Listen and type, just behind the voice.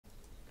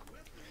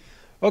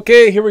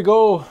Okay, here we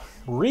go.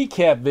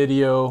 Recap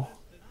video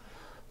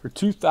for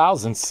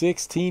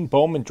 2016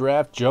 Bowman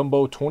Draft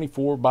Jumbo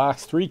 24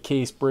 box 3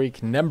 case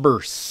break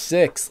number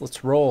 6.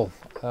 Let's roll.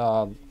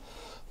 Low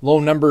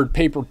numbered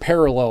paper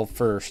parallel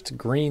first.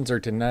 Greens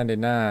are to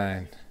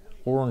 99,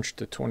 orange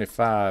to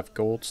 25,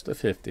 golds to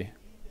 50.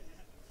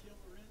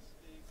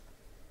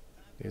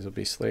 These will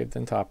be slaved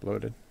and top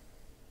loaded.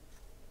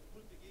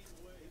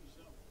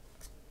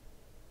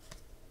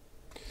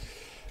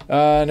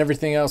 And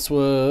everything else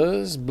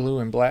was blue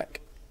and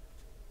black.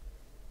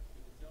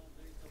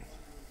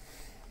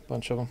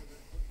 Bunch of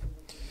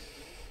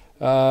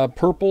them.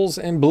 Purples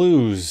and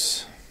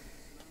blues.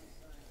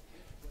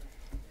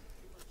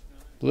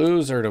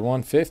 Blues are to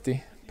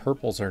 150.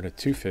 Purples are to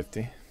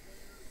 250.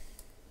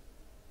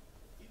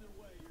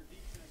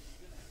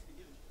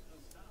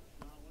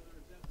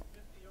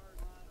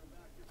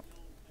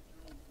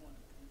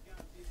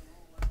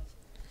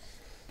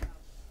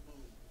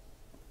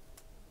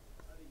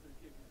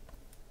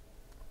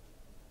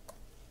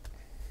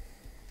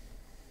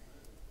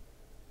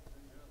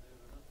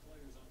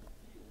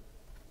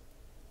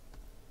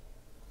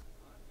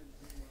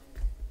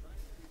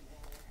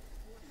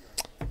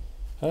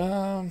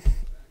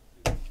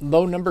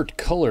 Low numbered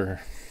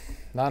color,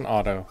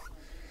 non-auto.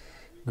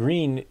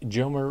 Green,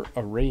 Jomer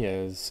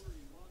Reyes.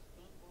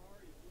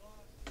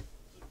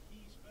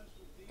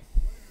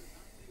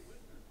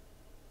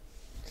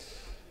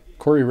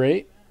 Corey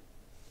Ray.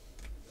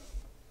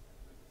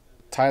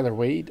 Tyler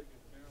Wade.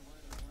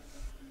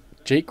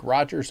 Jake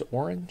Rogers,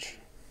 orange.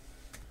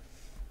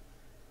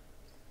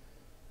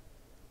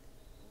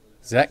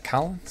 Zach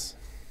Collins.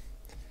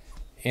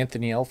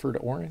 Anthony Alford,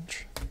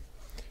 orange.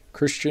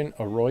 Christian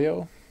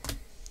Arroyo.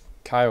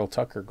 Kyle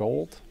Tucker,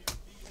 gold.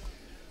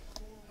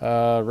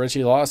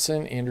 Reggie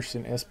Lawson,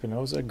 Anderson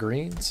Espinoza,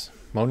 greens.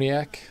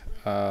 Moniak,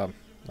 I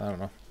don't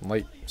know,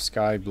 light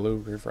sky blue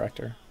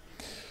refractor.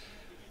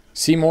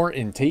 Seymour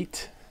and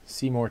Tate.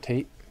 Seymour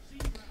Tate.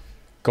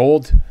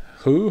 Gold,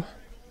 who?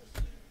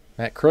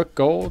 Matt Crook,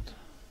 gold.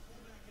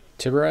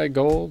 Tiburai,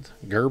 gold.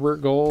 Gerber,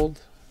 gold.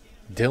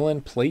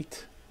 Dylan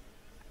Plate.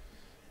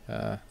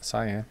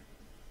 Cyan.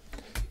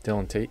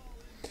 Dylan Tate.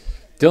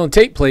 Dylan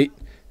Tate plate.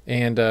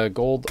 And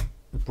gold,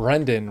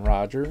 Brendan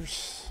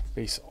Rogers.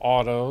 Base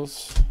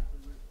autos.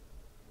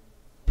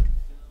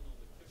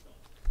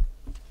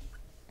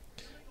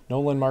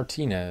 Nolan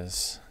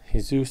Martinez.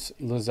 Jesus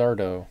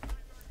Luzardo.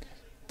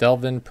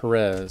 Delvin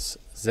Perez.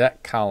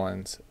 Zach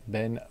Collins.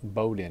 Ben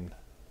Bowden.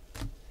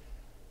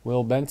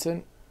 Will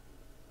Benson.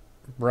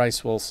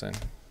 Bryce Wilson.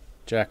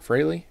 Jack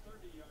Fraley.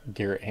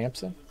 Garrett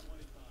Hampson.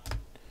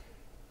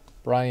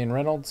 Brian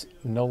Reynolds.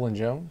 Nolan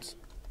Jones.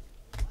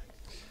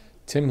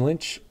 Tim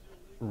Lynch.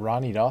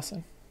 Ronnie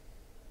Dawson.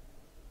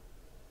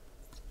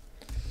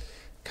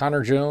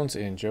 Connor Jones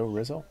and Joe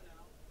Rizzo.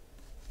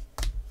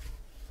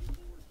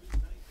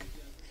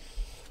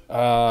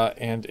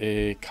 And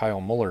a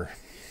Kyle Muller.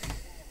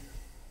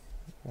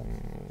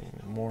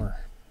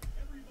 More.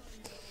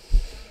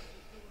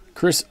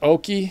 Chris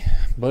Oakey,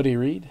 Buddy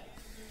Reed.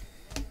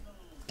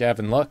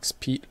 Gavin Lux,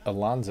 Pete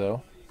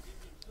Alonso.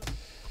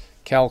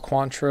 Cal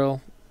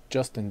Quantrill,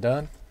 Justin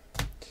Dunn.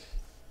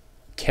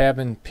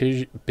 Kevin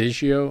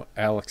Biggio,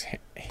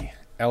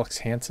 Alex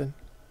Hansen.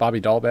 Bobby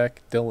Dahlbeck,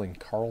 Dylan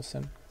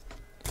Carlson.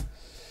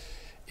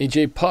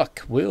 AJ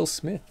Puck, Will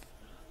Smith.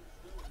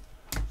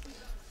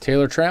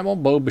 Taylor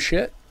Trammell, Bo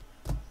Bichette.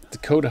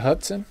 Dakota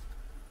Hudson.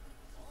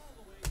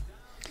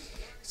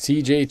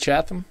 CJ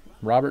Chatham,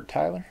 Robert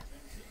Tyler.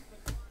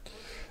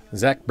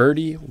 Zach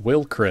Birdie,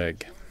 Will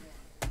Craig.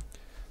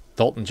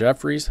 Dalton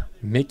Jeffries,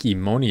 Mickey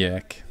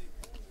Moniak.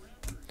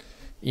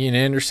 Ian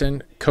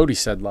Anderson, Cody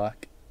Sedlock.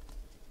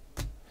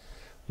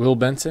 Will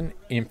Benson,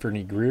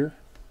 Anthony Greer.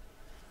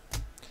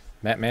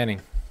 Matt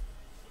Manning.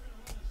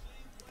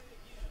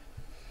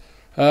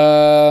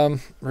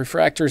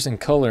 Refractors in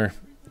color.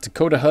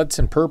 Dakota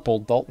Hudson, purple.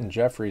 Dalton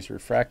Jeffries,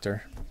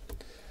 refractor.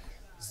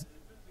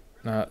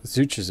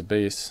 Zuch is a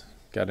base.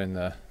 Got in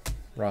the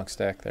wrong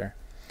stack there.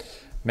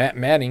 Matt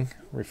Manning,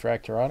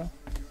 refractor auto.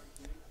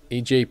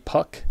 AJ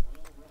Puck,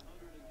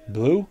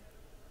 blue.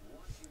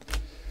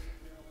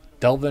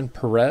 Delvin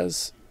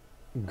Perez,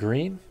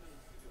 green.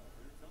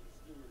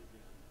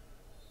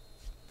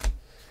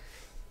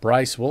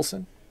 Bryce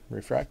Wilson,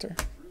 refractor.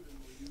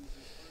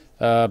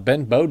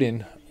 Ben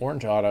Bowden,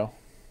 orange auto.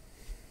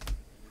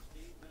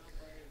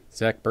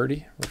 Zach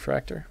Birdie,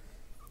 refractor.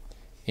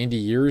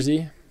 Andy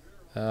Yerzy,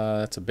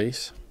 that's a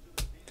base.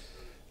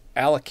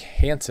 Alec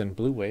Hansen,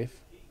 blue wave.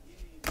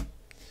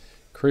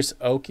 Chris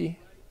Oakey,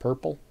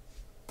 purple.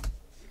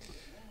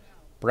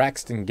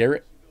 Braxton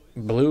Garrett,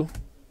 blue.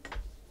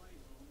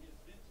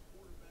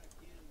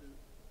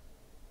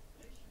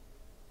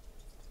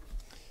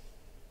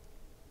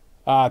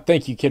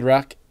 Thank you, Kid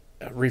Rock.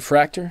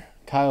 Refractor,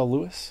 Kyle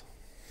Lewis.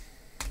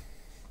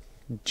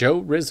 Joe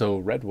Rizzo,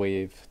 red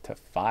wave to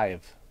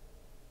 5.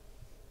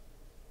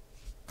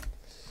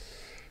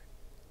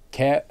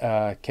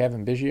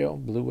 Kevin Biggio,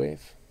 blue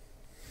wave.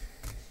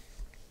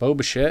 Bo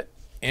Bichette,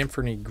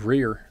 Anthony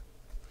Greer,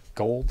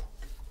 gold.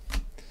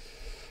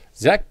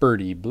 Zach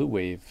Birdie, Blue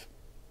Wave.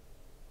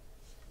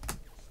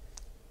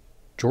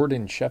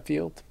 Jordan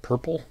Sheffield,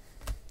 purple.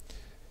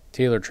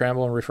 Taylor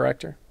Trammell,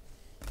 refractor.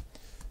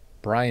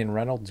 Brian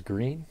Reynolds,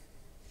 green.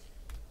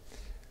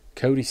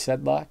 Cody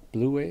Sedlock,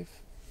 Blue Wave.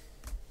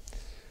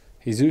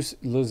 Jesus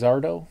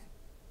Luzardo,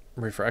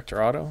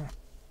 refractor auto.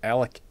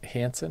 Alec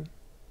Hansen,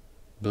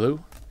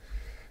 blue.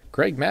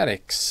 Greg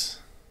Maddux,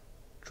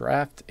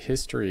 draft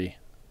history,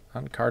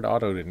 on card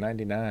auto to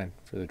 99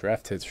 for the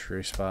draft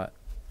history spot.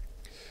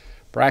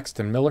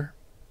 Braxton Miller,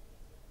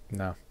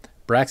 no.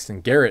 Braxton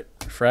Garrett,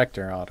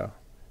 refractor auto.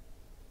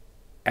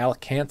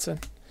 Alec Hansen.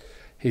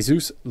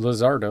 Jesus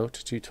Luzardo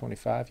to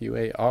 225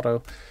 UA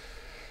auto.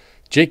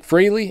 Jake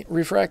Fraley,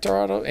 refractor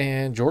auto,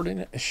 and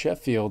Jordan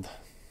Sheffield.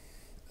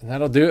 And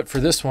that'll do it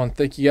for this one.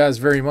 Thank you guys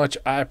very much.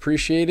 I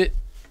appreciate it.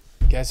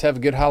 You guys have a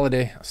good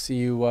holiday. I'll see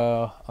you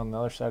on the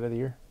other side of the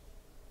year.